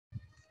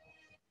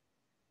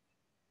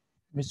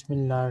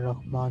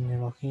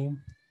Bismillahirrahmanirrahim.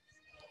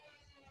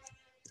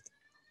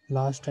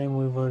 Last time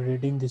we were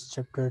reading this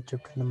chapter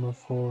number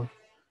 4,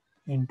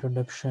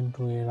 Introduction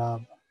to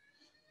Eraab.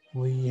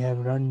 We have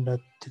run the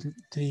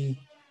three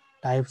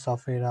types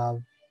of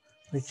Eraab,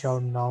 which are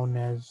known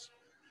as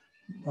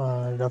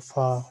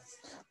Rafa,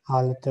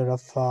 Halat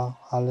Rafa,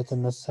 Halat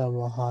Nasab,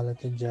 or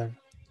Halat Jar.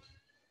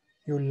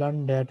 You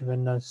learned that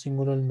when a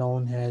singular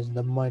noun has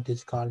Dhamma, it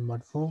is called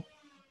Marfu,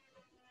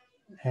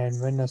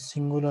 and when a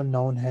singular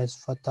noun has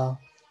Fatah,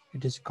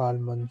 it is called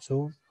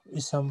Mansub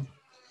Ism,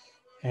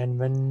 and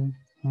when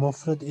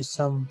Mufrad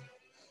Ism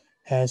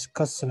has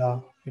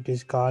kasra, it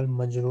is called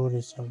majroor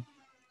ism.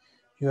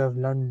 You have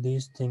learned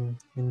these things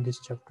in this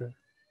chapter.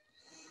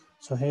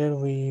 So here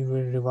we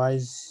will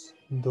revise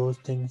those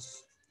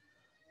things.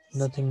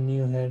 Nothing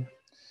new here.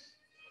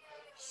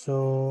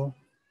 So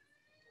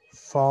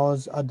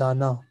Fawz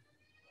Adana.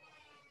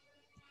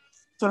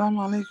 Assalamu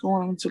alaikum wa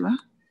rahmatullah.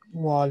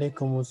 Wa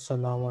alaikum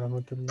assalam wa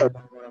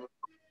rahmatullah.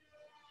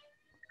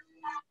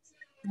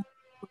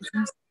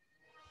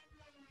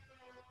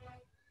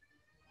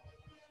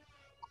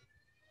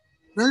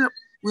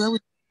 Where we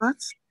start?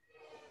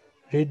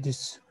 Read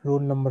this rule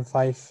number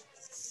 5.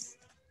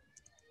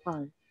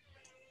 5.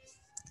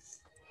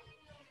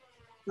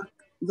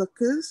 The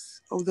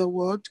case of the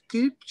word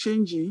keep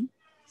changing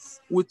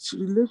with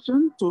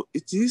relation to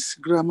its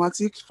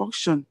grammatic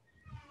function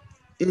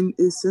in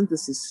a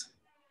synthesis.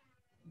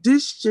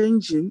 This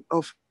changing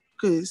of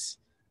case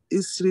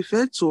is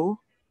referred to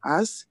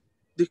as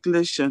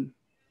declension,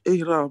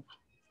 Eraab.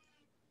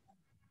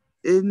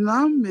 A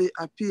noun may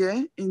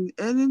appear in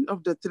any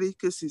of the three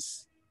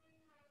cases: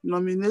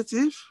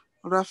 nominative,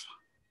 raf,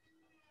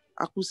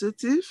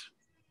 accusative,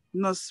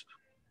 nasb,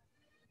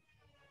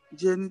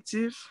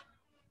 genitive,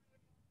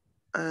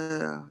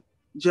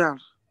 jar.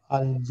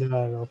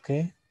 Al-Jar,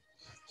 okay?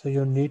 So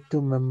you need to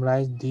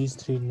memorize these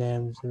three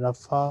names,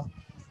 Rafa,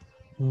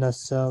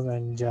 Nasab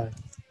and Jar.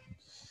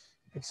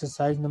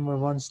 Exercise number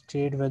 1.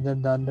 State whether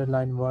the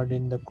underlined word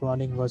in the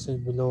Quranic verses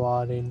below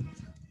are in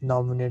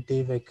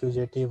nominative,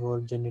 accusative or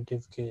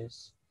genitive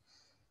case.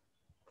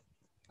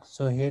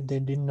 So here they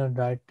did not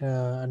write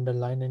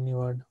underline any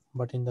word,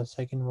 but in the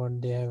second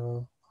word they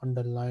have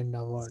underlined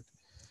a word.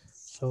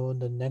 So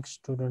the next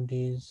student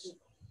is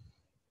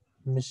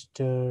Miss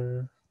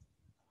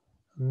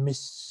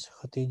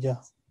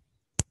Khatija.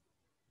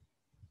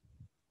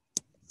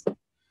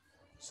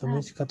 So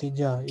Miss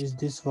Khatija, is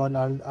this word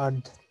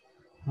al-ard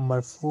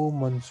marfu,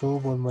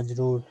 mansoob or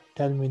majroor?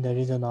 Tell me the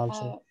reason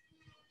also.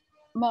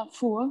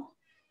 Marfu.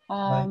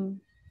 Why?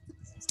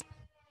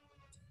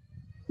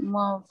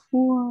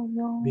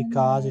 Marfu.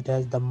 Because it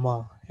has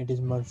dhamma. It is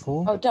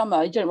marfu. Oh,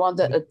 Dhamma. You don't want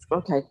that.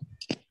 Okay.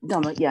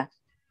 Dhamma, yeah.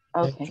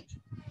 Okay.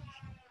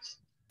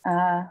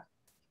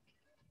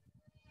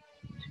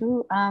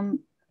 Two.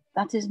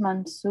 That is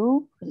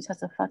mansub because it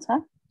has a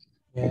fatha.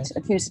 Yes. It's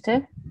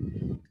accusative.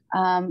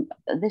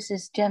 This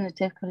is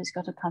genitive because it's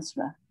got a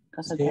kasra.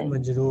 Say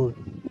majroor.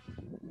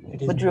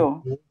 It is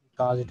Majroor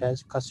because it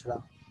has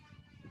kasra.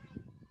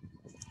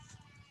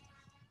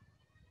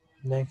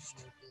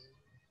 Next.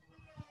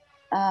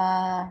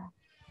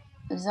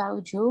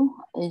 Zawju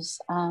is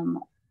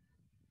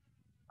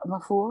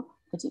mafur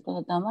because it's got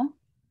a dhamma.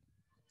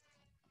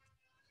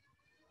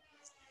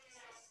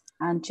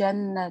 And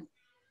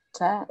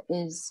Jannata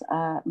is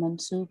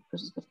mansub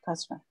because it's got a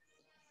kasra.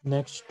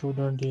 Next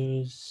student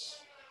is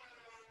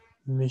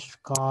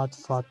Mishkat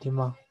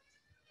Fatima.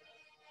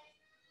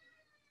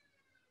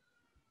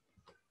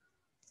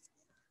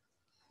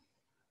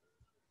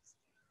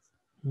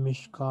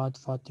 Mishkat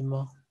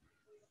Fatima.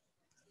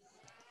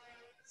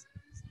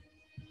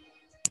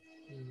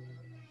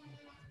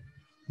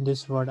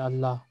 This word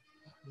Allah,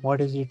 what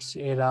is its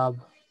Eraab?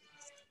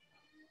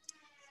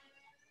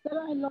 Sir,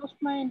 I lost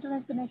my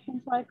internet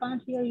connection, so I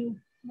can't hear you.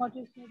 What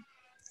you said?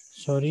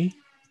 Sorry?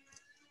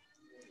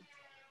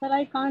 Sir,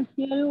 I can't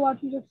hear you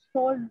what you just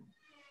told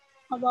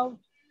about.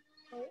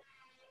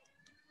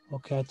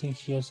 Okay, I think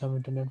she has some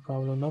internet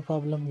problem. No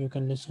problem, you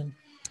can listen.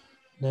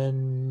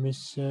 Then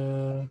next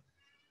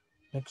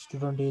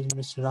student is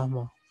Miss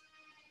Rahma.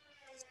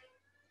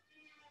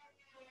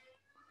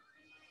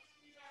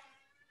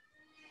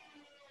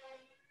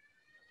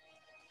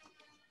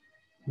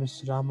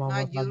 Miss Rahma, what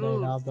are the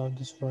Eraab of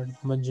this word?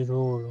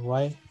 Majroor.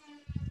 Why?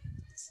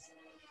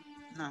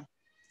 No.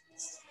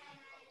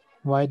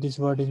 Why this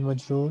word is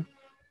majroor?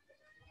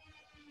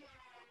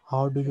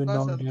 How do you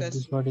know that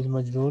this word is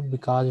majroor?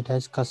 Because it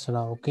has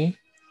kasra, okay?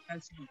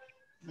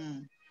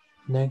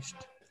 Next.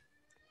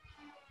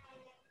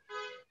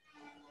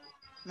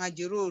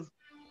 Majroor.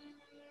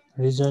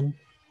 Reason.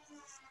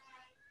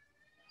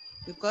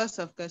 Because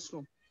of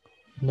kasra.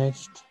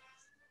 Next.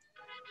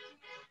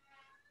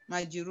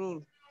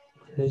 Majroor.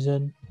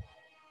 Reason.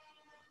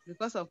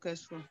 Because of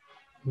kasra.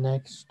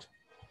 Next.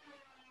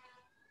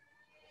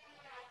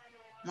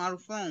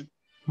 Marfu.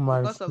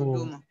 Marfu. Because of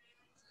doma.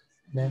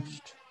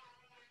 Next.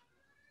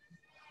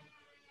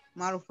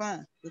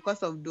 Marfu.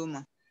 Because of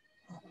doma.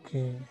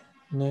 Okay.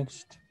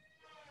 Next.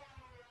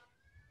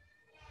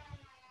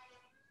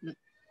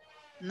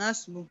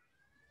 Nasbu.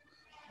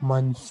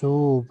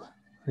 Mansoob.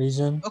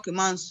 Reason? Okay,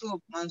 Mansub,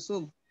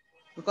 Mansub,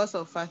 because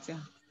of Fatia.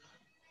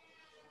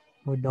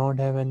 We don't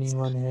have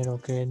anyone here.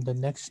 Okay, the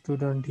next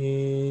student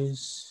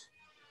is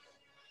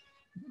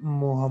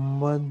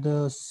Muhammad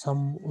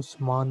Sam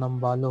Usman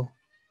Ambalo.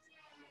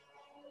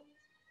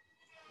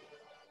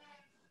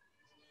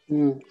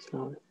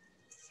 Salam.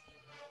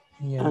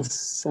 Yeah,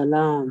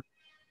 As-salam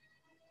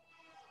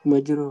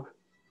majroor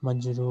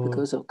Majroor.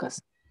 because of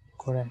kasr.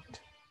 Correct.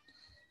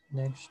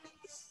 Next.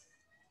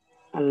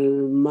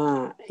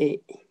 Al-ma'i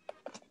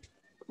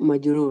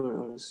majroor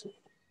also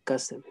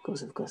kasr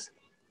because of kasr.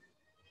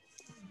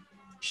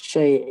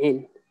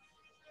 Shay'in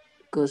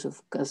because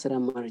of kasra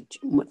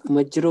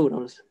majroor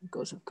also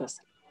because of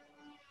kasr.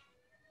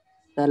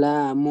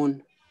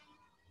 Salamun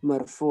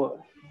marfu'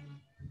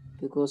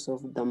 because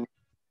of dam.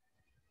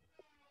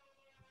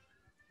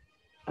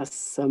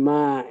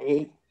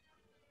 As-sama'i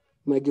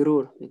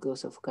majroor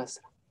because of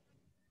kasra.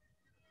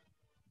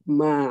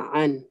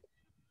 Ma'an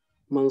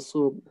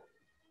mansub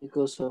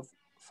because of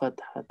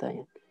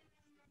fathatayn.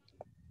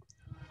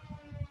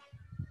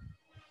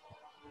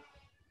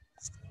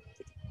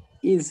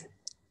 Is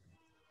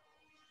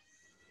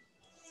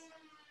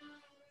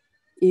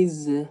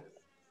Majzoom.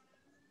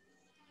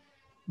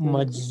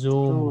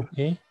 majroor.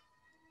 Okay.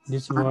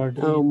 This word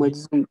Oh,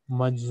 is majzoom.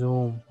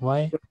 Majzoom.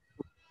 Why?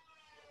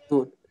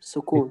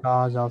 Sukun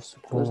Because of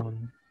because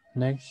sukoon.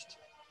 Next.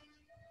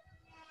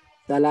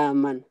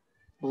 salaman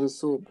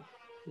mansub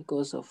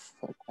because of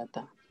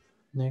fathata.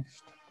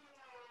 Next.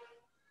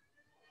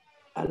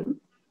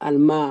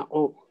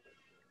 Al-ma'u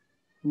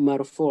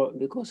marfu'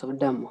 because of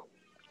dam.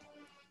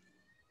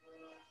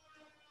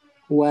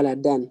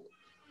 Waladan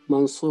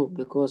mansub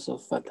because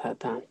of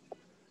fathatan.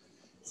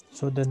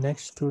 So the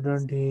next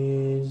student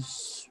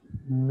is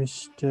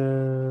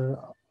Mr.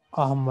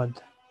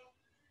 Ahmad.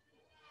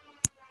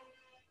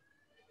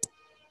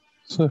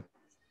 So,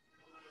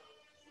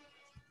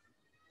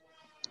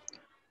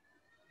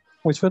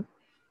 which one?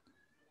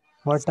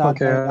 What are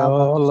the Okay. Arab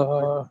of this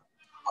word?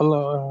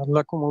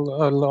 لكم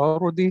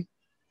الأرض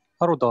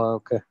أرضا.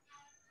 Okay.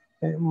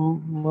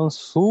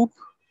 منصوب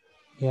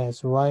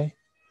Yes. Why?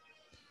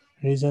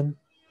 Reason?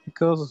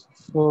 because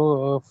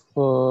of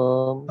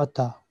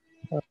Fatah.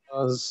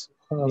 as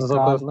Because it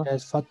ذكرنا.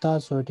 has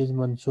fatah, so it is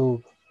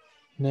mansoob.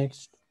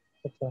 Next.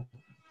 Okay.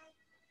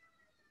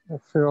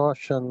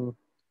 فراشا.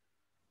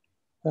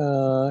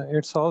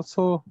 It's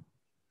also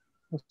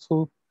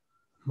منصوب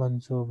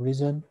Mansoob.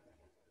 Reason?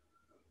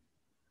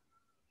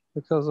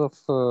 because of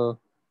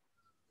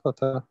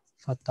فتى.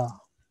 Fatah.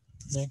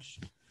 Next.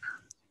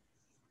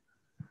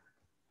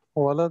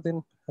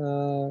 ولد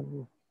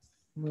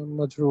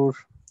مجرور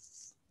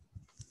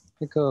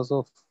because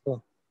of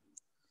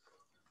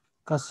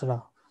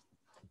Kasra.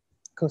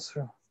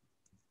 كسرة.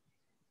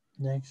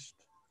 Next.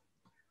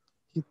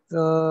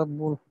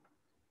 كتاب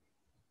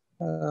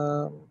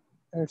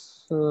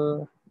it's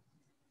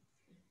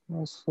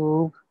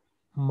منصوب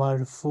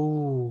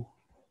Marfu.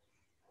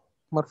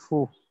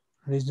 مرفوع.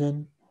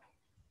 Reason?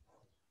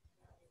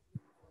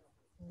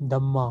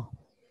 Dhamma.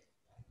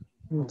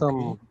 Okay.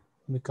 ضم.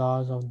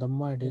 Because of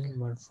Dhamma, it is Okay.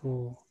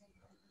 marfu.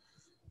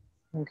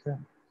 Okay.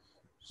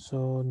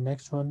 So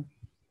next one.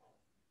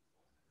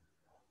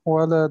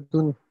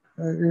 ولد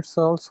it's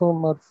also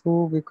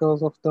مرفوع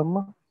because of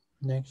ضمة.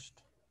 Next.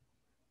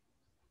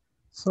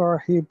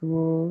 صاحب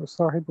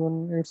صاحب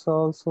it's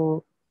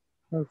also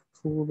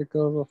مرفوع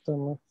because of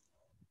ضمة.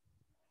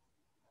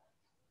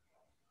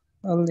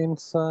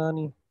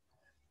 الإنسان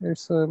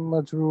it's a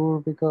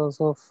مجرور because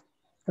of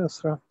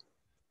كسرة.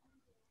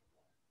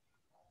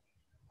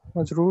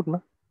 مجرور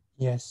ना.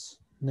 Yes.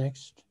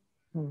 Next.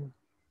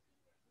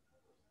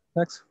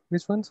 Next,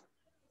 which ones?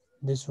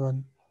 This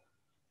one.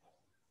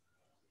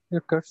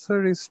 Your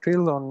cursor is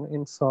still on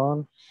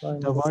insan.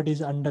 The word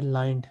is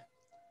underlined.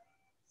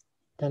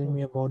 Tell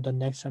me about the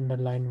next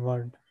underlined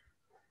word.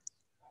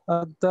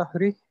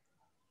 الدهري.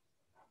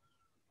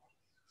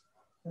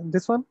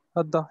 This one,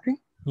 الدهري.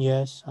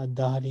 Yes,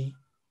 Ad-Dahri.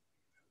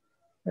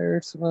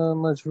 It's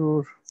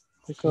majroor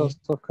because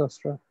Okay. of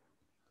kasra.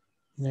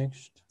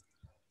 Next.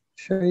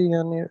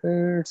 شيئا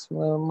it's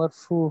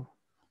مرفوع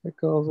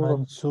because of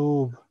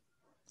Mansoob.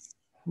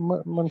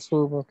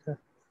 mansoob. Okay.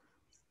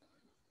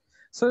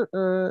 So,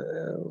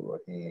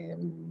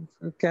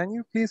 can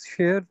you please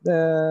share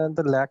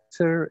the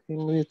lecture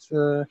in which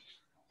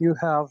you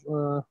have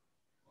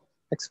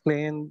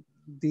explained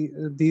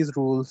these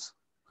rules?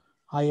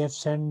 I have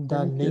sent the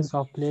Can you link please?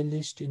 of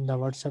playlist in the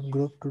WhatsApp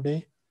group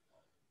today.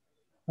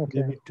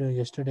 Okay. Maybe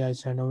yesterday I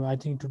sent, or I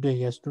think today,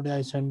 yesterday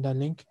I sent the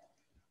link.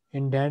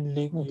 In that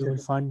link, you Okay. will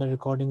find the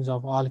recordings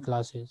of all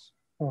classes.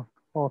 Oh,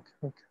 okay.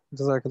 Okay.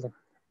 Jazakallah.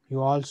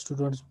 You all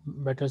students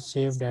better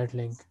save that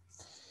link.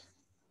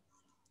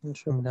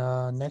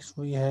 Inshallah. Next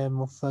we have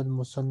Mufrad,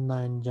 Musanna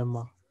and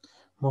Jama.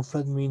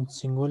 Mufrad means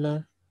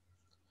singular,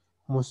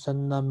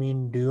 Musanna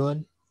means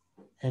dual,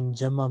 and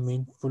Jama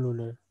means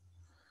plural.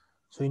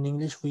 So in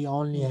English we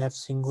only have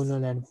singular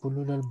and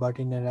plural, but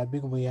in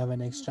Arabic we have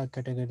an extra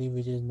category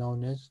which is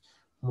known as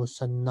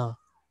Musanna,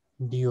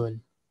 dual.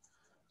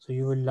 So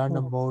you will learn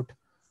about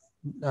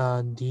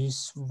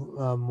these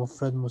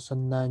Mufrad,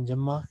 Musanna and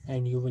Jamma,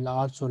 and you will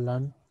also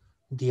learn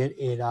their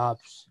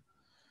Arabs.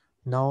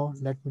 Now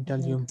let me tell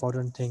you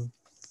important thing.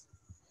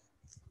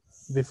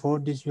 Before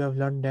this you have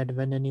learned that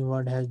when any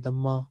word has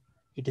Dhamma,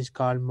 it is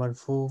called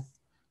Marfu.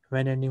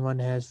 When anyone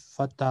has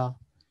Fatha,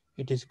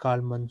 it is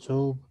called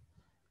Mansub.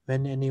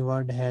 When any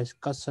word has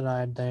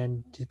Kasra at the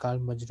end, it is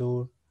called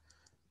Majroor.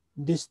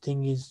 This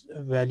thing is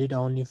valid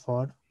only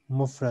for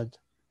Mufrad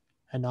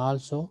and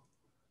also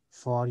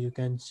for, you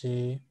can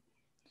say,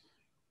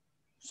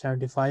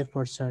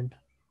 75%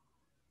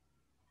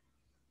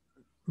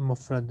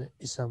 Mufrad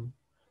ism.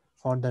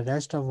 For the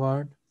rest of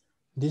word,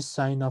 this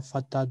sign of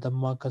Fatha,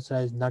 Dhamma,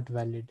 Kasra is not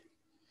valid.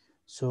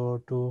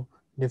 So to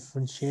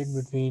differentiate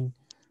between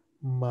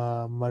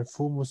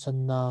Marfu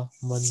Musanna,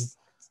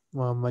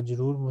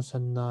 Majroor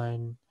Musanna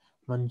and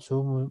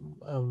Mansub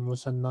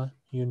Musanna,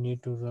 you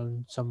need to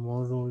learn some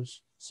more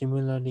rules.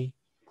 Similarly,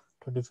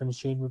 to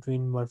differentiate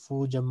between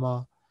Marfu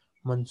Jamma,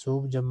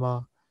 Mansub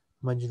Jamma,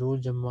 Majroor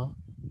Jamma,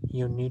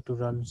 you need to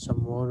learn some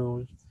more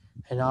rules.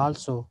 And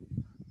also,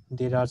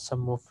 there are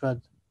some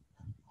Mufrad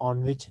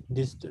on which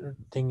this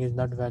thing is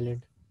not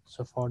valid.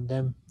 So for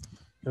them,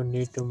 you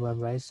need to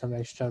memorize some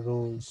extra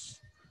rules.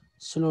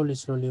 Slowly,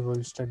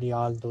 we'll study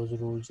all those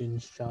rules,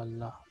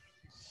 inshallah.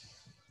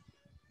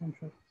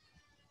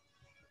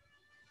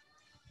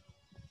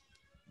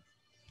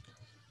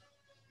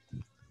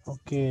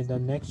 Okay, the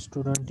next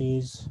student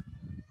is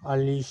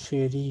Ali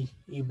Sheri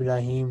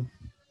Ibrahim.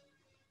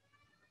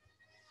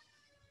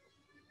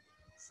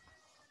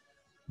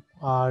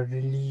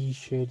 Ali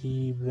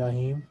Sheri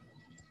Ibrahim.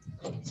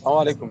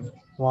 Assalamu alaikum.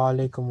 Wa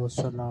alaikum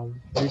assalam.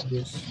 Read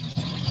this.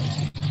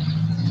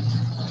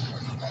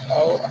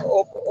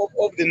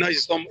 Hope the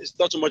noise is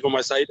not too much on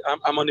my side.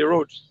 I'm on the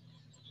road.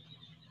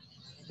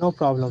 No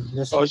problem.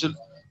 Just read.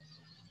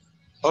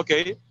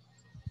 Okay.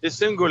 The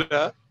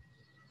singular,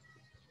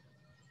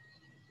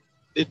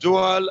 the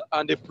dual,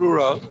 and the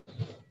plural.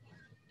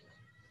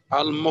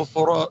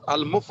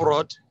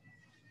 Al-mufrad,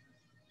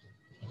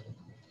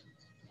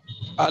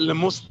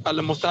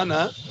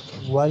 al-musanna,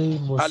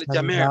 Wal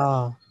al-jami'.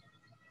 Musanna.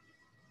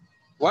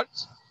 What?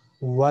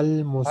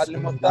 Wal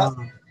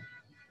Musanna.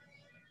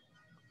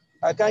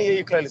 I can't hear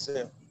you clearly,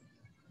 sir.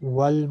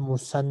 Wal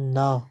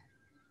Musanna.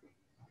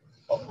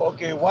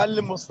 Okay,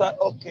 wal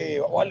musanna,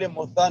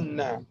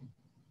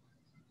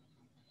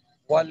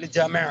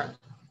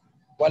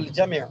 wal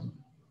jami'.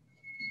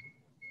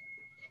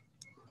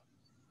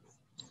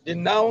 The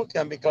noun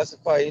can be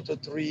classified into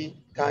three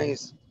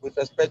kinds with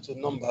respect to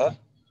number.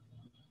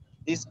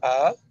 These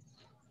are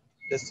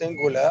the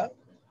singular,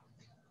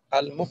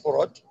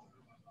 al-mufrad,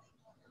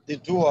 the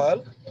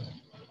dual,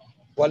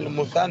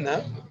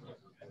 wal-muthanna,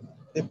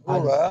 the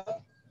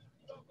plural,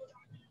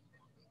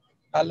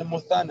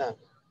 al-muthanna,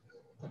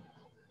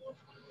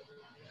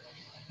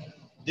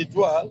 the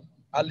dual,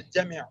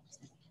 al-jami'.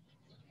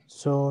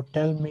 So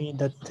tell me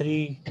the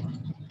three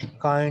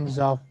kinds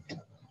of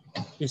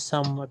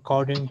ism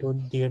according to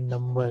their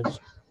numbers.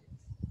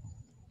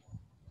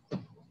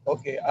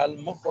 Okay,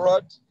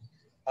 al-mufrad,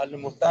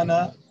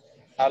 al-muthanna,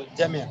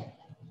 al-jami'.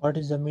 What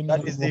is the meaning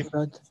of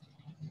mufrad?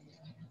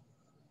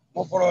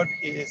 Mufrad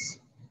is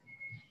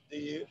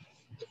the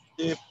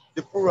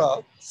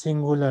plural.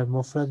 Singular.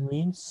 Mufrad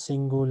means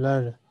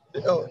singular.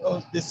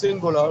 The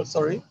singular,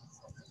 sorry.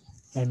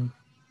 And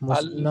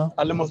musanna?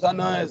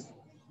 Al-muthanna is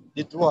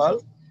the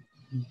dual.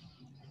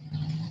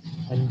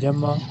 And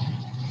Jamma?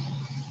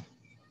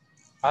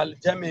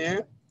 Al-jami'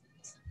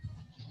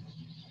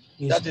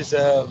 that is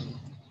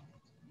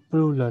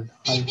plural.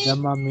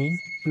 Al-Jamma means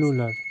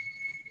plural.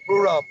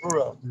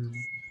 Plural.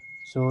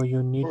 So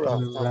you need to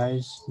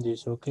memorize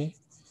this, okay?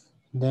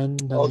 Then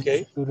the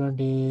next student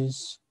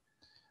is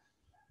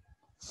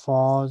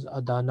Faz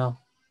Adana.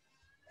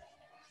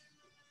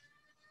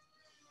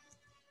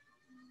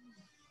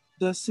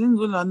 The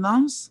singular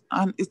nouns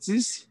and it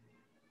is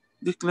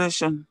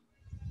declaration.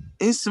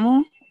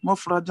 Ismu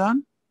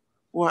mufradan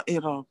wa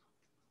Eraab.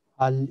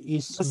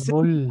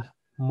 Al-ismul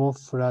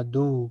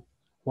mufradu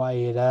wa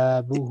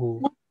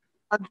irabuhu.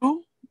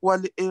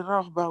 Wal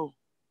Eraab.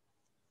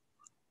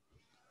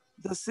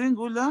 The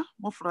singular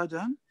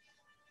mufradan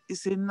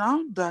is a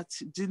noun that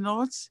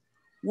denotes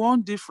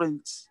one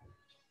different,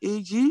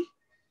 e.g.,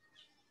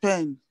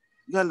 pen,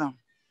 galam,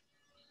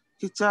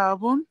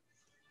 kitabun,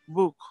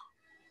 book,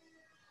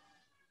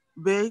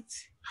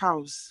 bait,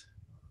 house.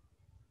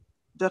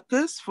 The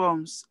case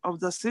forms of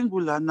the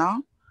singular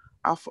noun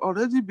have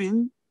already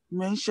been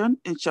mentioned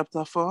in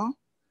chapter 4.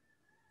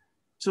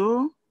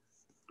 To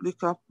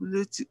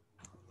recapitulate,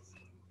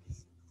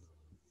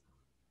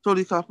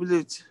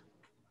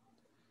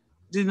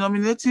 the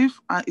nominative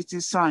and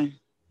its sign.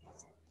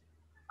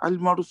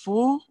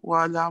 Al-marfu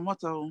wa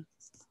alamatahu.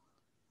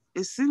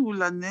 A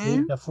singular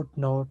name. Read the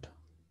footnote.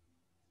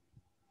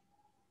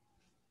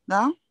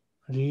 Now?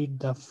 Read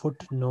the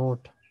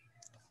footnote.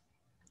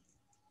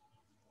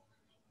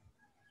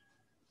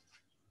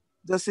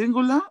 The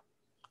singular?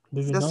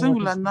 Do you know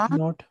what is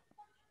footnote?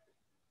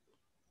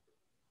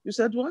 You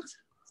said what?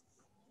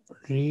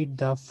 Read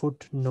the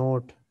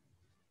footnote.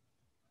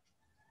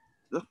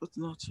 The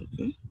footnote,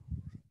 okay.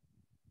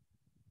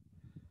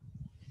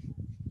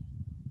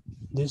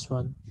 This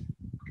one,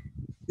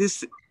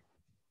 This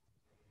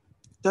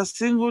the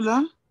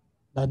singular,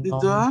 the the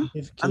dua,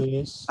 nominative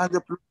case, and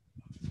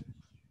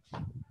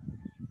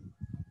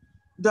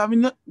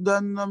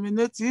the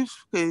nominative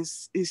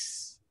case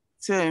is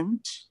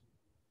termed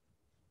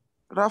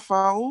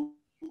rafa'u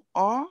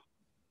or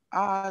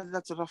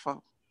alat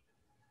rafa'u.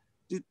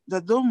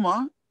 The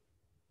doma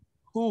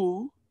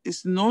who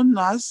is known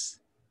as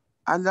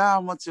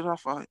alamat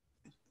rafa'u.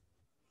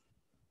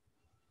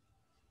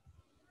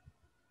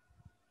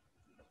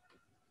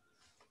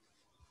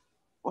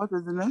 What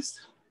is the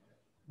next?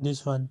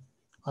 this one,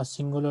 a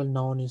singular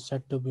noun is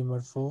said to be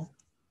marfu.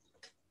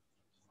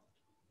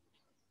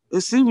 A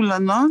singular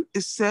noun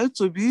is said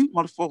to be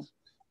marfu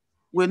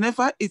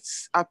whenever it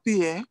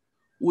appears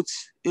with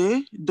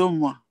a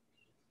doma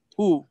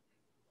who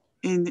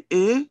in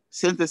a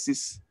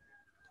sentences.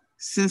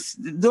 Since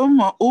the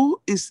doma who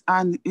is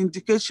an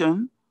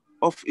indication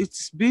of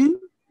its being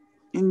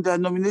in the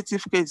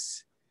nominative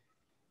case,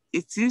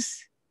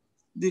 its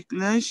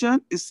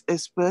declension is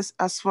expressed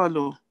as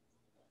follows: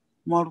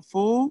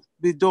 marfu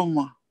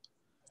bidoma.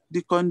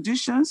 The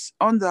conditions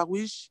under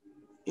which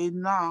a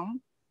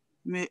noun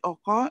may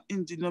occur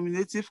in the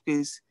nominative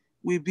case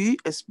will be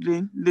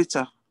explained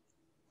later.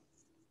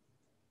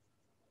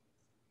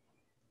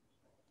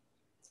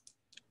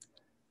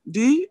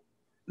 The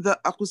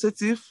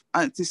accusative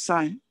and its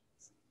sign.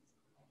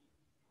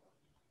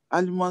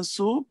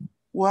 Al-mansub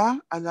wa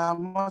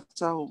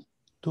alamatahu.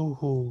 To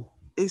who?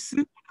 A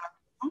single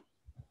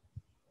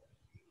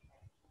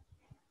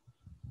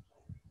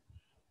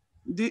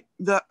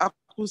the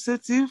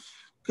accusative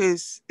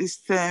case is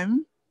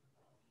termed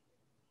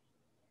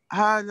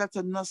halat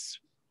al-nasb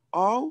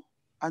or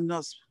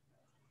al-nasb,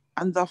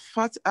 and the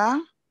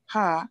fatha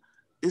ha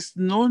is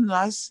known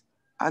as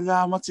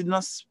alamat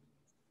al-nasb.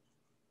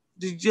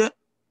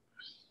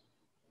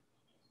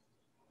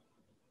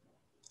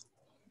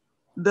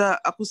 The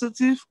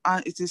accusative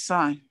and its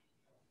sign.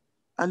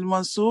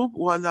 Al-mansub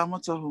wa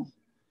alamatahu.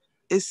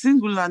 A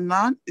singular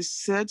noun is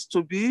said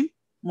to be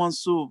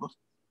mansub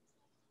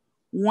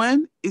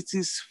when it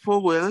is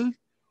followed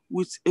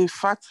with a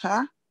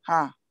fatha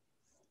ha,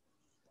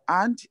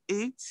 and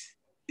it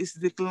is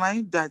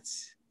declined that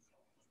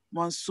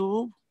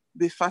mansub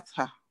be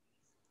fatha.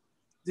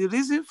 The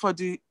reason for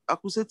the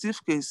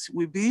accusative case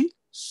will be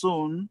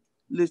shown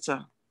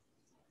later.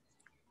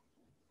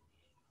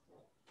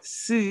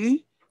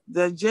 C.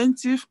 The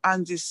genitive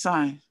and the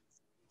sign.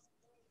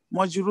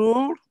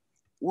 Majrur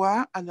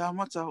wa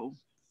alamatahu.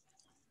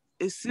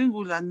 A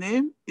singular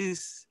name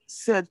is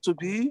said to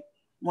be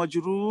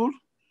majrur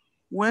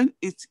when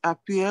it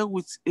appears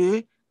with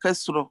a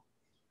kasra.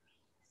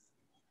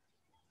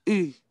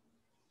 E.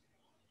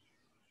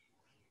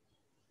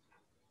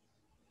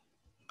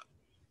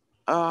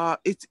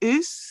 It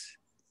is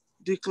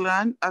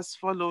declined as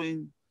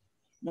following: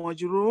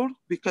 majrur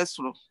bi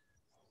kasra.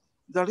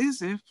 The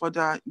reason for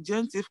the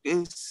genitive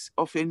case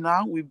of a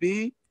noun will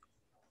be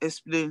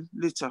explained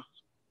later.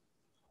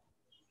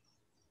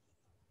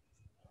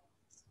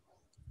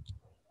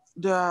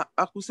 The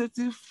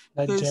accusative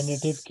The case,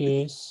 genitive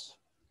case.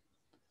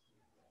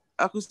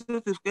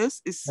 accusative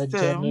case is The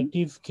termed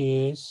genitive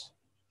case.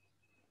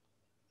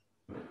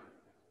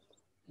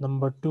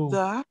 Number 2.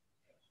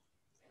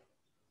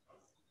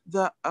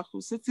 The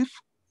accusative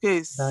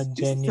case The is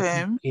genitive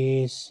termed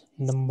case.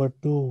 Number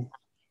 2.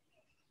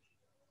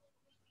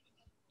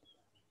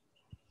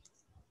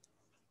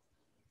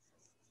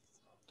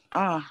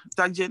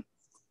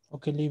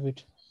 Okay, leave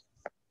it.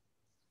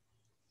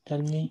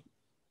 Tell me.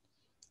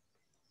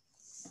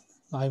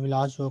 I will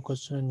ask you a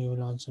question and you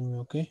will answer me,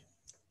 okay?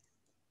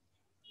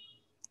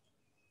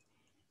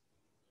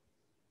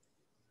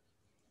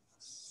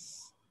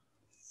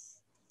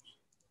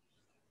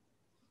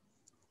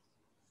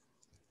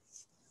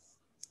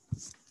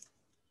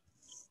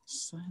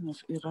 sign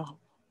of Eraab.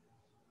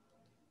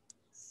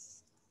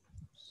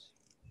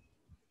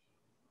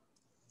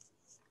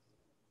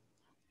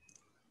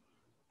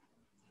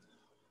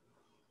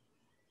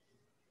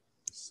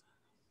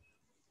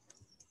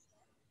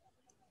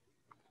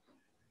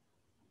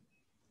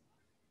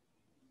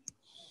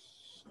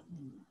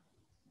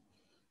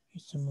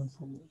 Is someone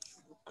for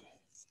okay.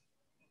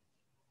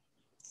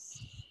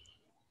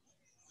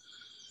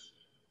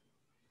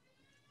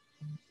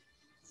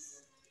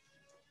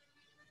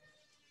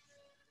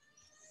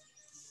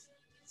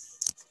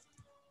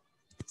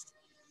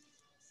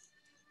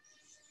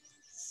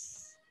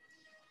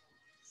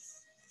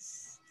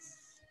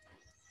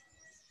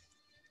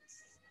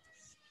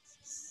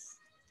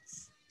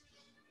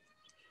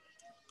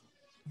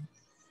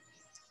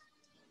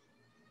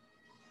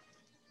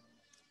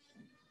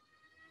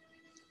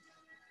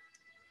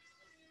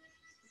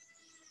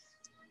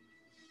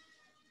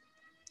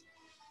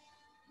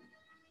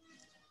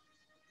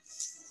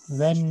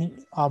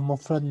 When a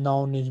mufrad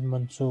noun is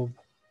mansub,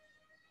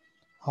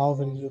 how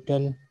will you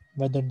tell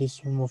whether this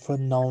mufrad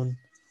noun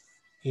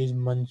is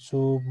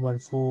mansub,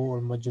 marfu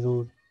or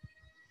majroor?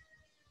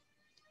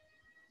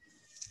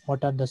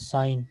 What are the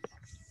sign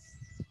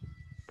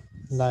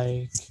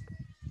like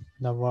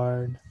the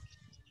word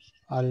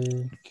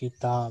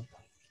al-kitab?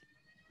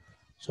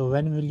 So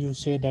when will you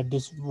say that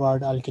this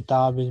word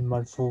al-kitab is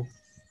marfu?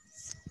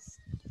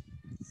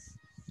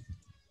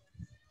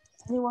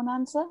 Anyone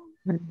answer?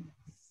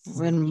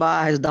 When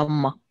ba has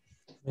dhamma.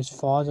 Miss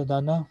Fawz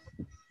Adana?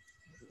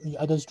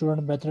 Other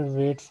student better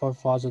wait for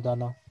Fawz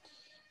Adana.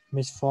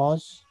 Miss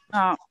Fawz,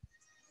 Now,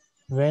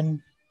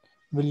 when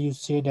will you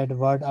say that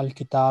word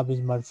al-kitab is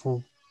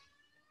marfu?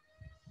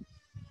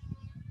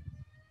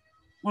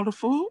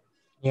 Marfu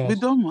Yes,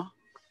 Bidoma.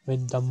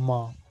 with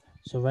dhamma.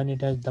 So when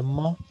it has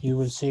dhamma, you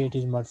will say it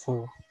is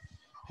marfu.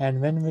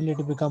 And when will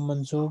it become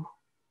mansub?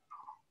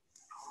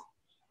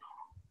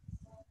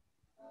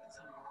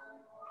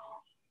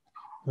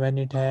 When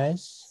it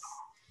has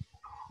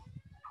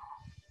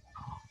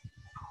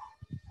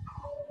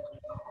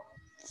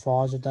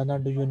Fawz Adana,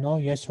 do you know?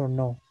 Yes or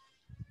no?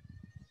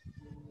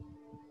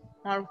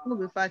 Marfu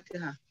bi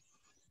Fatiha.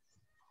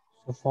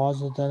 So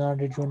Fawz Adana,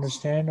 did you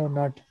understand or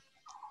not?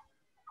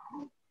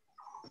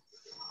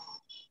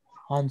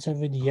 Answer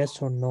with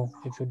yes or no.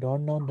 If you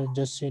don't know, then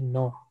just say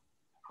no.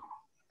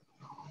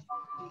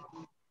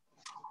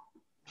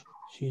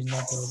 She is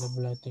not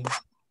available, I think.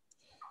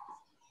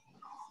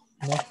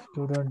 Next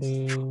student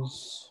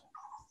is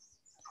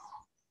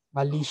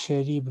Ali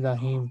Sheri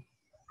Ibrahim.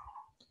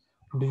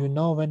 Do you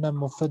know when a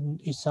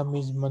mufrad ism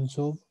is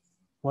mansub?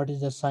 What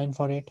is the sign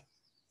for it?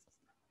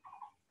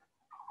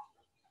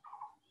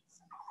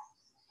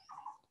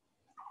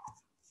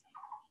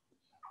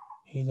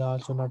 He is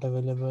also not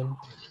available.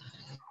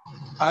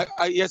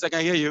 Yes, I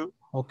can hear you.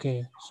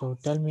 Okay, so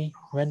tell me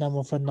when a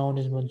mufrad noun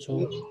is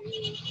mansub,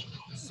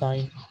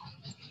 sign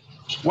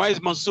Why is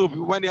Mansub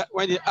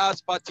when he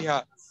asks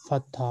Fatiha?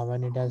 fatha,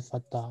 when it has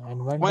fatha,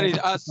 and when When does he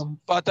it asks become,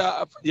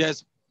 Fatiha,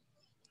 yes.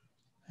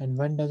 and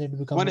when does it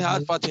become When he has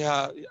majroor?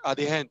 Fatiha at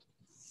the end.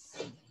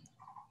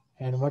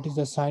 And what is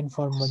the sign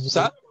for majroor?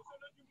 Sir?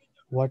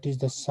 What is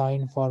the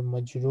sign for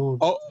majroor?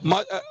 Oh,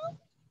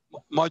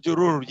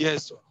 Majurur,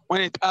 yes.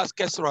 When it asks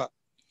Kesra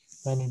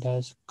When it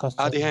has at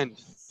kasra. the end.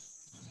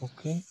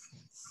 Okay,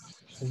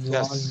 so you all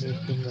Yes. need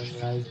to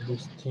memorize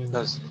this thing.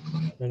 Yes.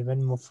 That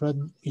when mufrad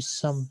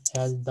ism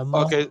has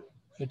dhamma, Okay.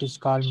 it is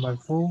called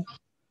marfu.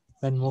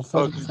 When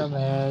mufrad Okay. ism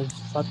has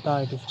fatha,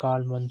 it is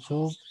called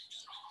mansub.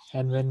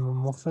 And when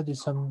mufrad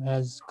ism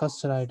has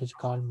kasra, it is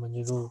called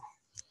majroor.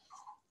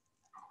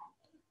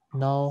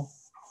 Now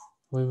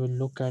we will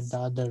look at the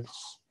others,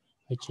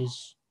 which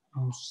is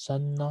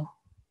musanna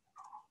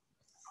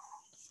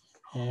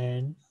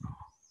and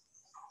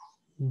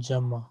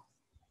jama.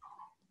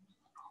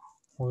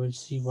 We will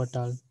see what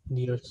are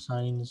their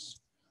signs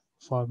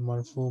for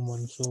marfu,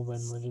 mansub,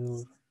 and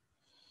majroor.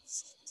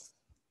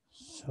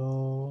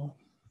 So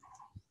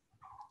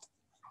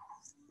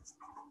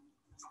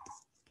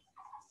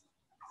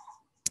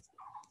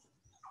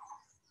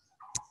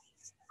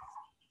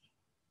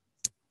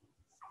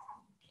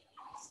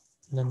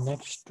the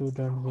next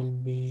student will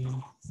be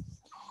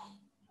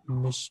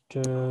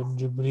Mr.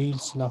 Jibril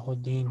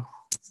Salahuddin.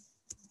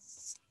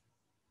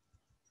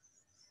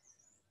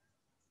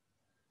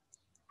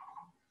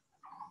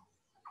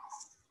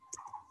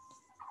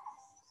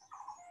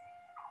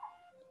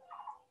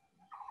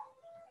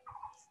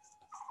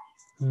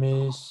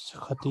 Miss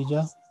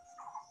Khatija.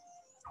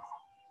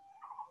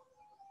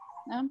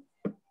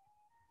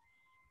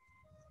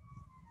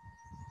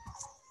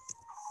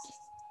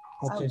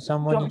 Okay, Do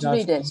someone you is want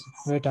me to read asking.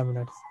 it? Wait a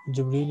minute.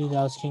 Jibril is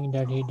asking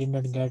that he did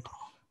not get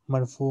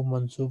marfu,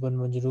 mansub, and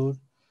majroor.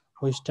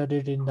 We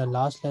studied in the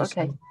last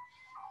lesson, Okay.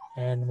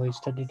 and we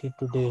studied it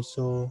today.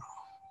 So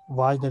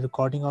watch the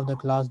recording of the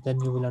class,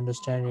 then you will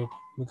understand it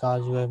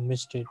because you have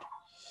missed it.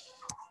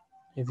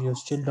 If you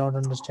still don't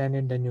understand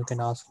it, then you can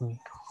ask me.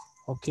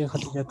 Okay,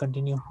 Khatija,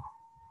 continue.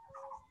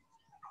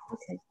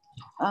 Okay.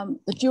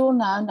 The dual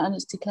noun and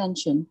its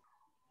declension.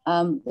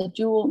 The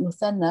dual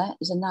muthanna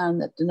is a noun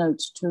that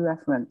denotes two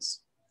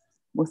reference.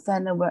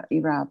 Muthanna wa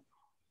Eraab.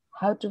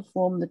 How to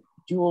form the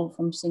dual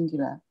from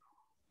singular.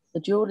 The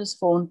dual is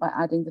formed by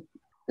adding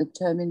the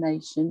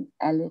termination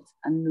elif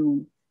and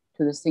noon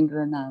to the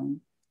singular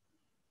noun.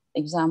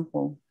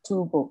 Example,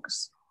 two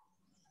books.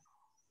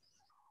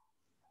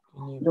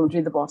 You don't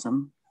read the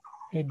bottom.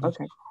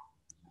 Okay.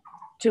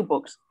 Two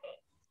books.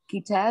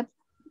 Kitab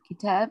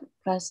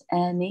plus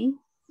ani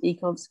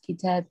equals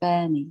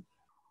kitabani.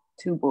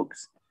 Two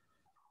books.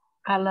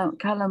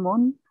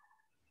 Kalamun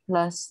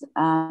plus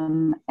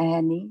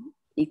ani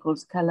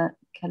equals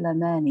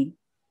kalamani.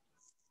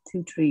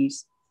 Two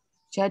trees.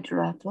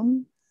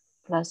 Shajratun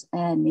plus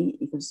ani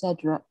equals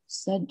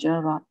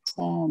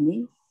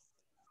sajaratani.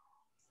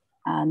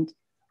 And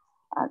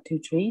two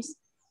trees.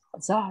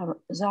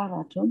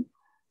 Zahratun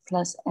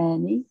plus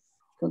ani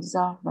equals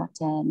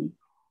zahratani.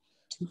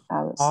 Two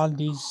flowers. All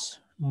these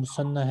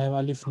musanna have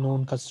alif,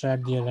 noon, kasra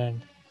at their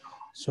end.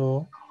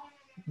 So,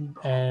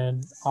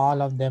 and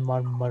all of them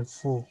are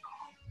marfu.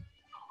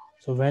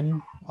 So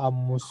when a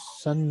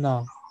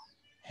musanna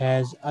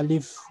has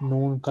alif,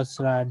 noon,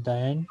 kasra at the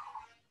end,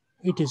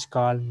 it is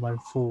called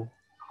marfu.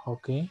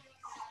 Okay.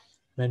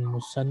 When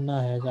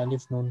musanna has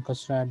alif nun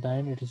kasra at the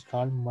end, it is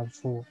called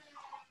marfu.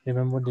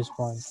 Remember this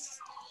point.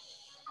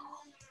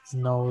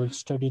 Now we'll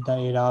study the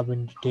Eraab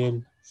in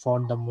detail for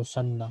the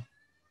musanna.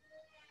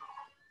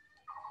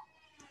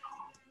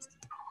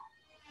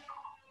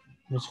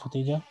 Miss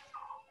Khatija?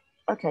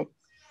 Okay.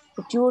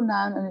 The dual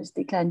noun and its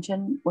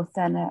declension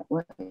وثنى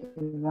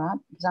وإعراب.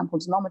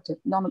 Examples: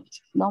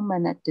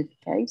 nominative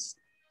case,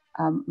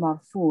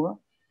 مرفوع.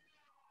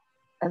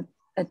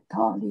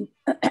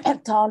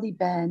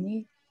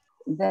 الطالبان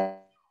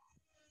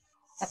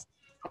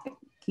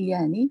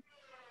ذكيان,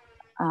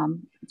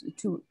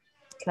 two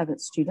clever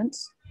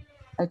students.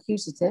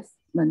 Accusative,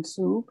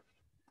 منسوب.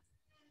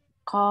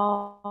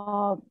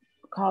 قابلت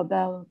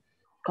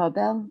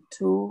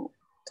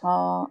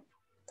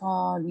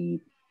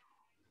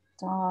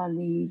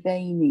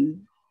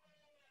طالبين.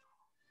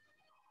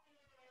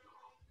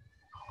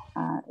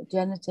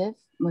 Genitive,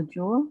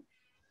 مجرور.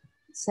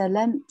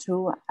 سلمت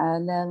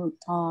على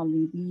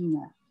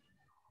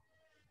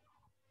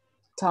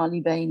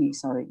طالبين,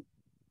 sorry.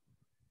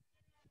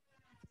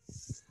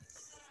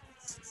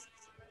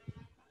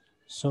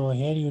 So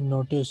here you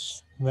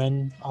notice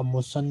when a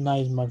musanna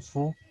is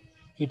marfu,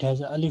 it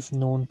has alif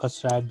noon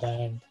kasra at the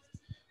end.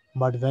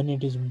 But when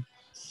it is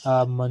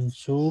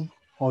mansoob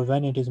or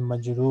when it is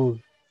majroor,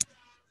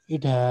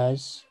 it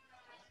has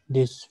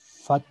this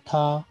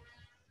fatha,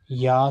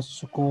 ya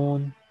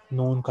sukun,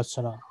 noon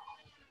kasra.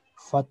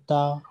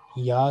 Fatha,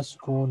 ya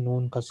sukun,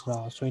 noon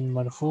kasra. So in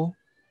marfu,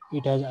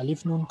 it has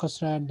alif noon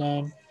kasra at the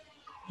end.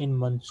 In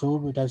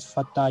mansoob, it has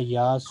fatha,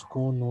 ya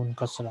sukun, noon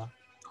kasra.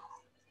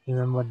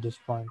 Remember this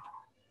point.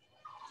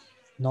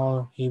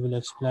 Now he will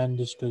explain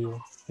this to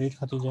you. Read,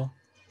 Khatija.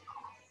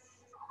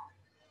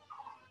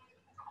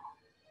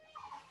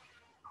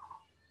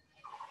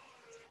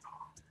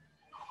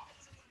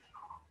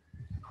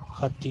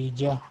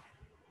 Khatija.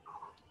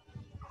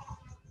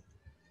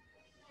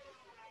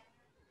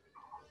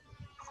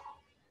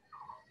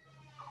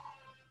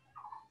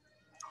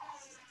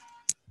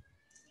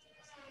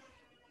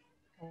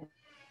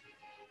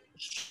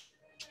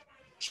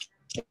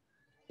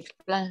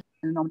 Explain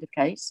in a nominative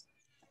case,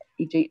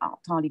 e.g.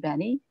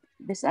 طالباني.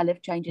 This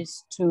alif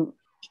changes to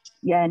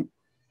yeah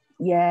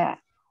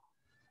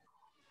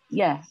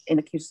in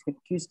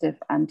accusative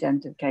and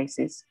genitive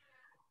cases.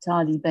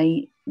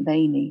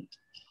 طالبين.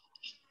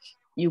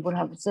 You would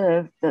have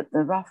observed that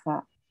the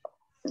rafa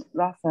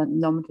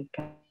nominative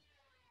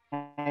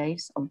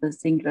case of the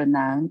singular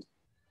noun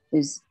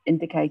is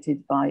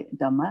indicated by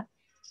dhamma,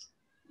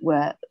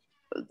 where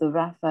the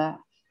rafa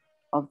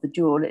of the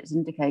dual is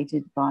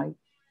indicated by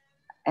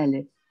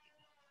alif,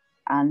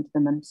 and the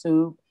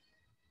mansoob,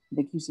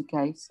 the accusative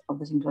case of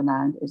the singular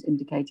noun, is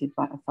indicated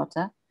by a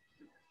fatha,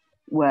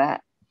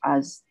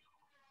 whereas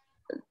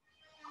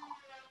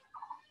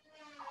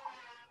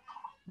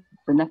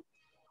the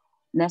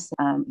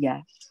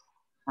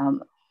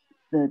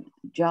the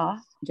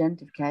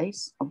genitive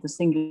case of the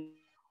singular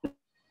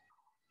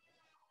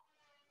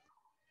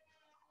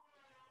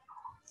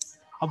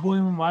Abu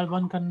ye mobile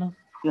band karna.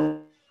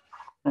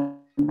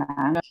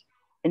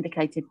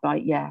 indicated by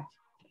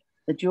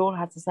The dual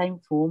has the same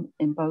form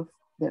in both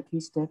the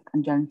accusative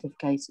and genitive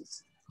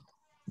cases.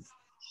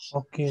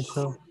 Okay,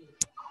 so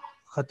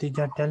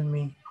Khatija, tell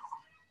me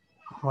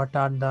what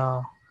are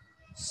the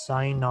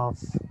sign of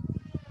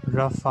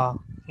rafa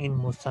in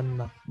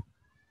musanna?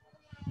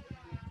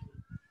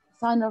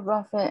 Sign of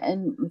rafa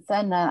in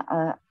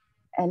muthanna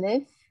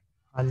alif.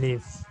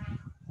 Alif.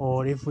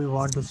 Or if we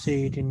want to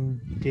say it in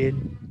detail,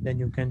 then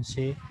you can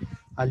say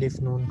alif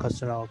noon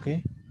kasra,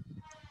 okay?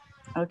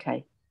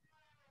 Okay.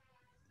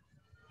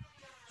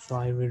 So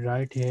I will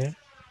write here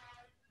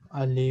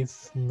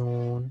alif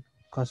noon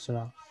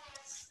kasra.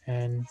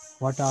 And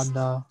what are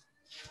the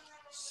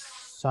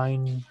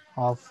sign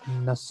of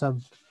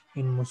nasab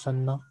in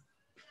musanna?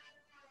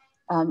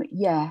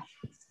 Yeah.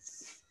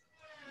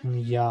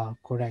 Yeah,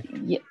 correct.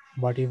 Yeah.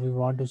 But if we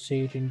want to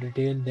say it in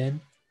detail,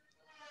 then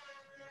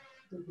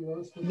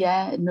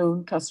Yeah,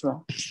 noon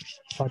kasra.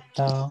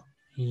 fatha,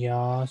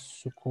 ya,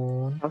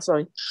 sukun, Oh,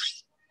 sorry.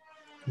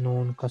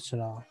 noon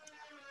kasra.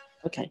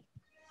 Okay.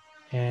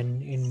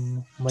 And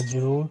in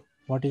majroor,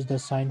 what is the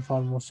sign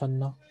for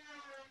musanna?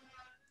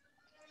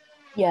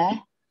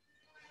 Yeah.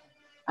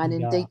 And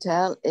in Yeah.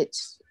 detail,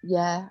 it's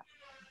yeah.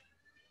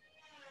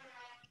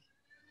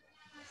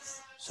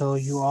 So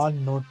you all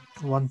note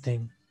one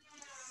thing,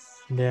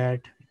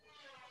 that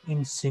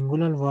in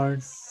singular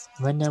word,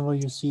 whenever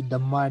you see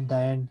dhamma at the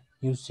end,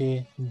 you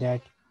say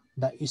that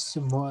the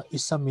ism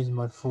is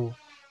marfu.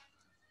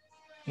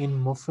 In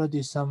mufrad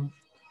ism,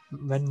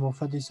 when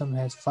mufrad ism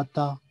has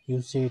fatha,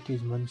 you say it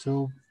is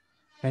mansoob.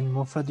 When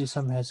mufrad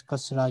ism has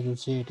kasra, you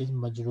say it is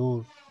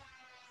majroor.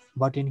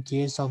 But in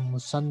case of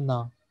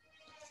musanna,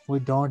 we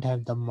don't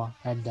have dhamma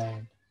at the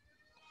end.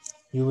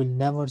 You will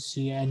never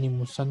see any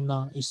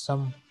musanna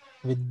ism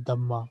with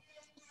dhamma.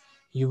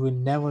 You will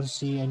never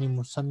see any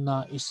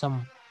musanna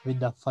ism with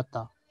the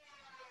fatha.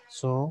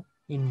 So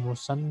in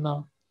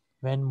musanna,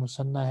 when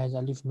musanna has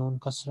alif noon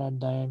kasra at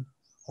the end,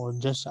 or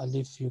just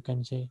alif you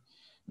can say,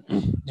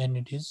 then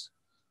it is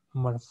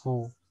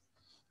marfu.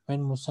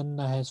 When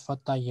musanna has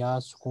fatha, ya,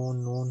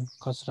 sukun, noon,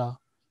 kasra,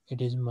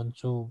 it is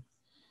mansub.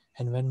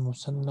 And when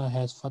musanna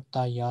has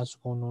fatha, ya,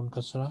 sukun, noon,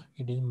 kasra,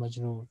 it is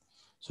majroor.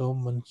 So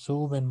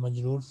mansub and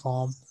majroor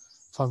form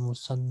for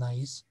musanna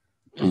is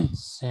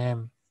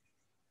same,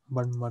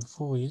 but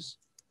marfu is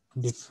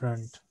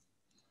different.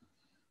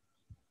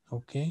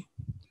 Okay,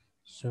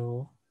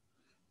 so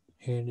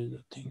here is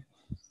the thing.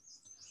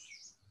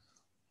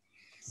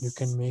 You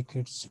can make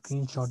it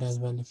screenshot as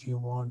well if you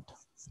want.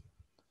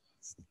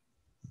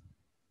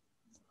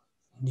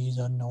 These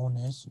are known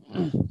as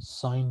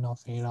sign of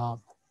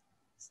Eraab,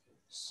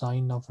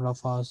 sign of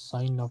Rafa,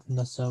 sign of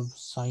Nasab,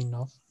 sign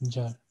of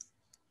Jar.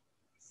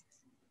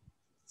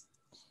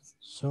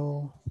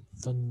 So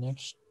the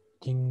next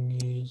thing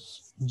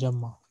is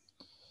Jamma.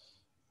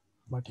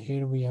 But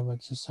here we have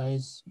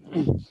exercise.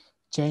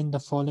 Change the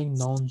following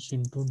nouns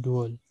into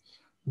dual.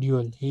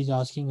 He is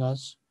asking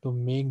us to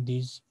make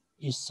these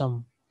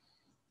ism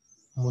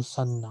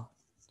musanna.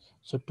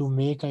 So to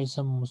make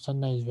ism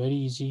musanna is very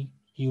easy.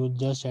 You will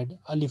just add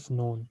alif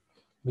noon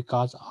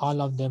because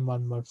all of them are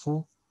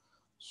marfu.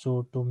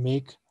 So to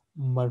make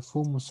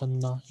marfu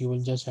musanna, you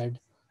will just add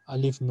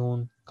alif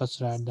noon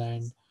kasra at the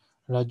end.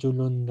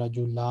 Rajulun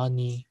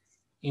rajulani,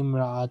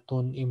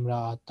 imra'atun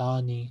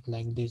imra'atani,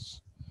 like this.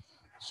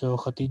 So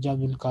Khatija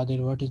Abdul Qadir,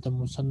 what is the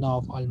musanna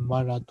of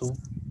al-maratu?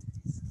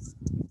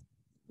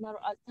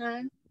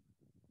 Mar'atan,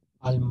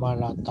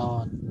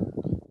 Al-maratan.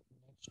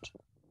 Next.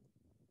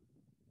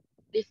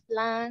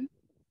 Biflan,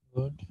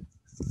 Good.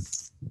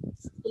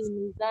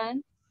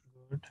 Ilmizan,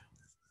 Good.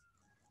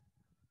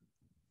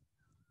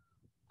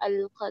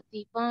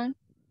 Al-Khatifan,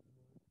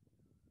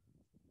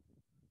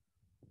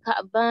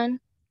 Ka'ban,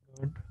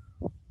 Good.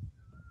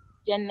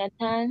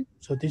 Jannatan.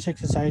 So this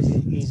exercise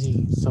is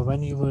easy. So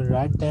when you will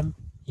write them,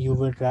 you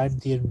will write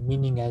their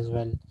meaning as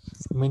well.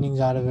 Meanings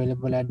are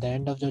available at the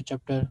end of the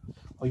chapter,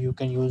 or you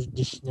can use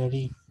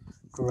dictionary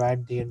to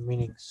write their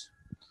meanings.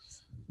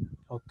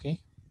 Okay.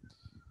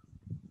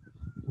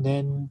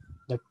 Then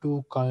the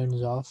two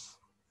kinds of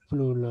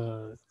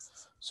plural.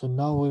 So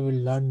now we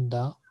will learn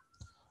the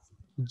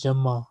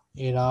Jamma,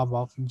 Eraab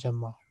of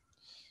Jamma.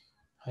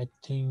 I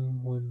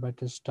think we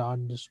better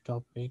start this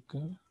topic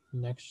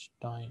next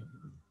time.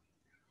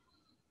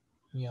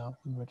 Yeah,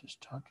 we better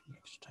start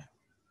next time.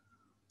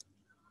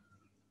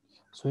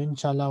 So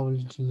inshallah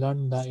we'll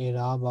learn the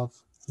Eraab of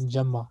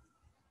Jamma,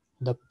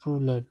 the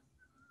plural,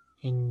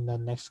 in the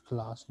next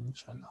class,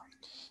 inshallah.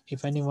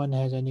 If anyone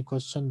has any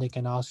question, they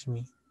can ask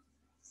me.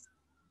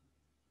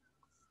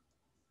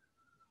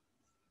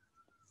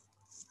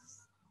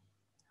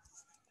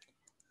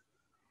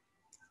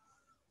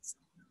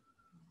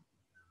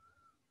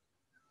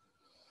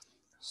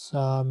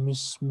 So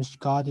Miss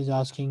Mishkat is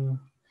asking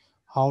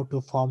how to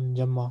form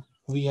Jamma.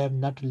 We have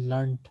not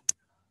learned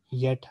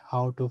yet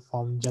how to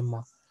form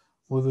Jamma.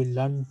 We will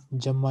learn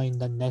Jamma in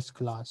the next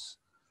class.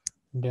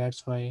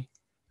 That's why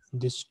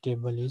this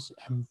table is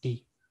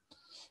empty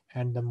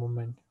at the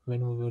moment.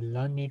 When we will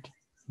learn it,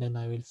 then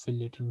I will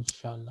fill it,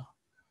 inshallah.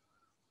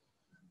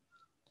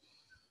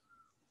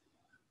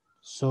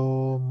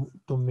 So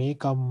to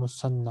make a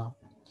musanna,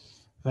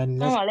 when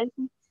left, Assalamu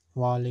alaikum.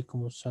 wa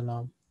alaikum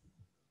assalam.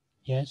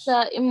 Yes.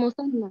 So in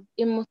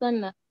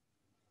Musanna.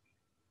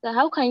 So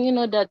how can you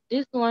know that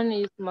this one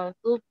is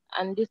Mansub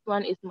and this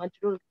one is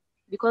Majrur?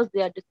 Because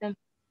they are the same.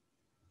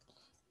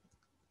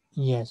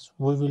 Yes,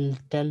 we will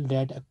tell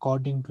that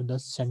according to the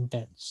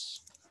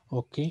sentence.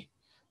 Okay.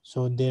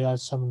 So there are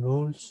some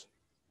rules.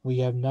 We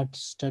have not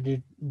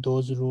studied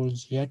those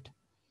rules yet.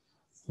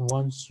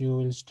 Once you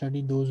will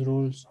study those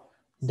rules,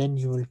 then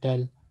you will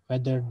tell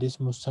whether this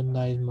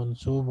musanna is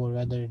mansub or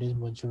whether it is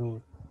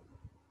majroor.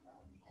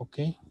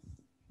 Okay.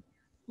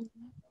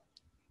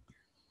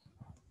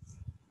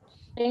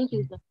 Thank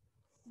you, sir.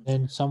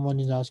 Then someone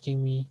is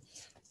asking me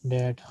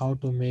that how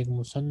to make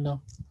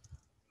musanna.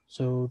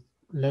 So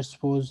let's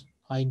suppose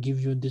I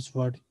give you this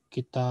word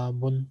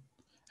kitabun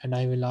and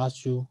I will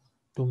ask you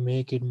to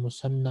make it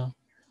musanna.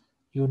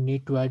 You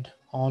need to add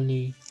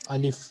only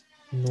alif,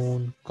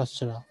 noon,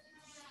 kasra.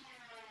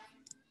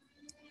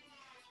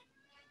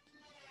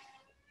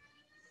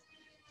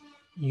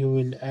 You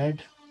will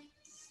add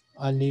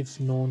alif,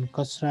 noon,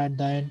 kasra at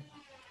the end.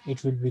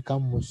 It will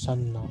become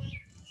musanna.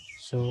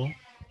 So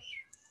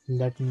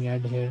let me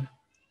add here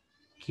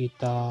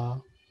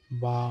kitab.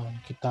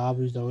 Kitab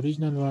is the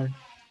original word.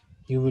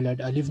 You will add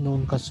alif,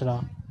 noon,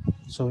 kasra.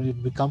 So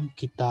it become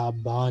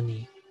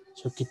kitabani.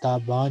 So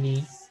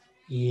kitabani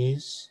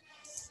is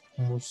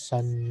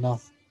musanna.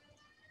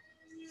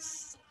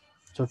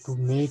 So to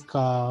make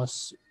a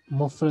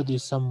mufrad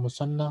ism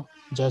musanna,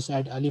 just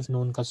add alif,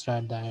 noon, kasra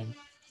at the end.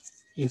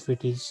 If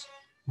it is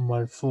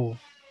marfu,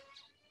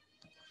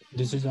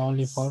 this is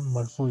only for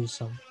marfu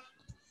ism.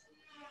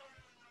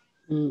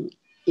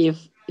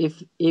 If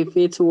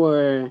it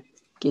were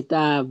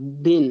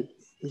kitabin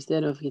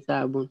instead of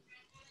kitabun,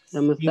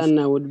 the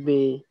musanna would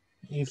be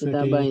If it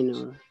kitabain is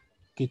or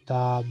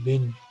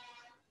kitabin,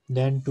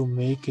 then to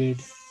make it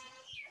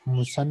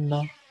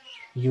musanna,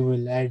 you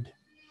will add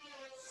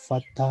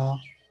fatha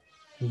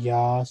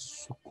Ya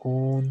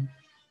Sukun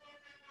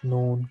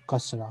Noon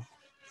Kasra.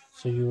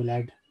 So you will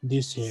add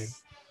this here.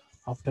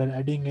 After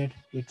adding it,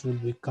 it will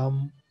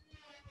become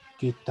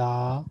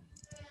Kita.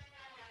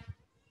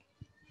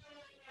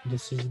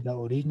 This is the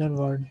original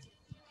word.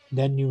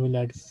 Then you will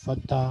add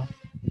Fatha,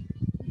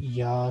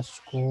 Ya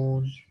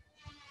Sukun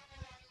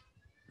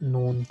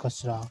Noon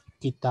Kasra.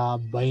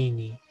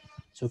 Kitabaini.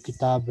 So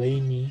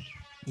Kitabaini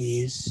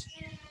is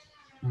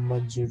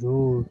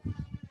Majroor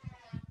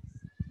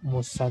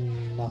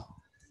Musanna.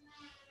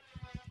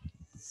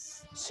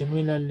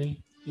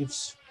 Similarly,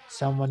 if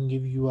someone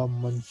give you a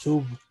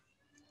mansub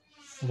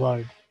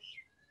word,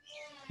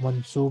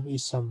 mansub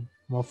ism,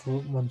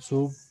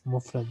 mansub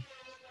mufrad,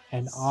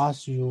 and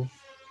ask you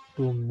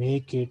to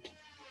make it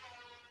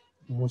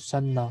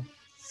musanna,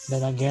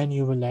 then again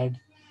you will add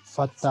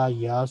fatha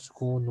ya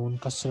sukun nun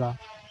kasra.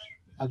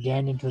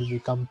 Again it will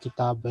become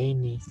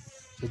kitabaini.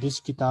 So this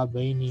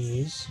kitabaini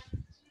is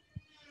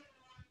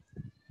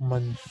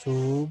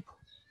mansub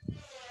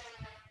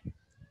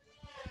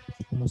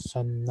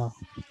musanna.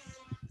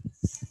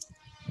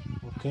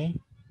 Okay.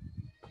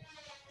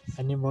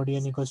 Anybody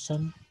any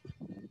question?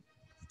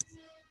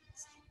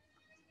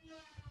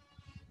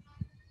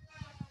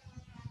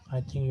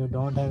 I think you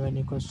don't have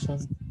any question.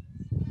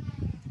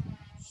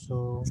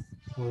 So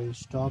we'll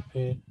stop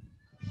here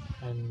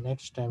and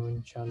next time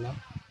inshallah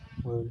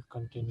we will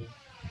continue.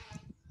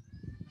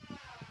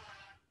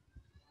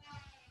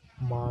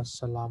 Ma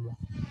salama.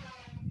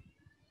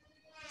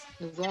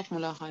 جزاكم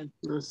الله خير.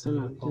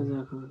 السلام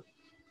جزاكم.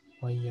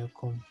 Wa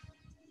iyyakum.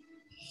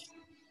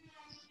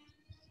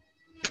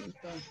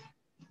 Okay.